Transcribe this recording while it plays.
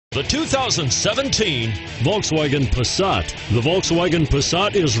The 2017 Volkswagen Passat. The Volkswagen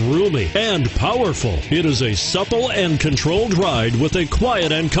Passat is roomy and powerful. It is a supple and controlled ride with a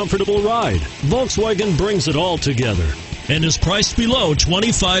quiet and comfortable ride. Volkswagen brings it all together and is priced below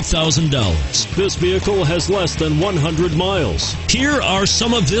 $25,000. This vehicle has less than 100 miles. Here are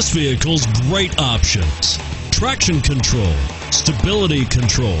some of this vehicle's great options: traction control, stability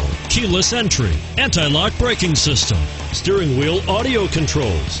control, keyless entry, anti-lock braking system, steering wheel audio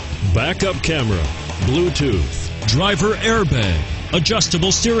controls, backup camera, Bluetooth, driver airbag,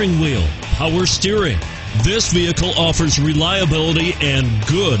 adjustable steering wheel, power steering. This vehicle offers reliability and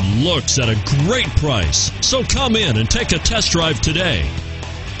good looks at a great price. So come in and take a test drive today.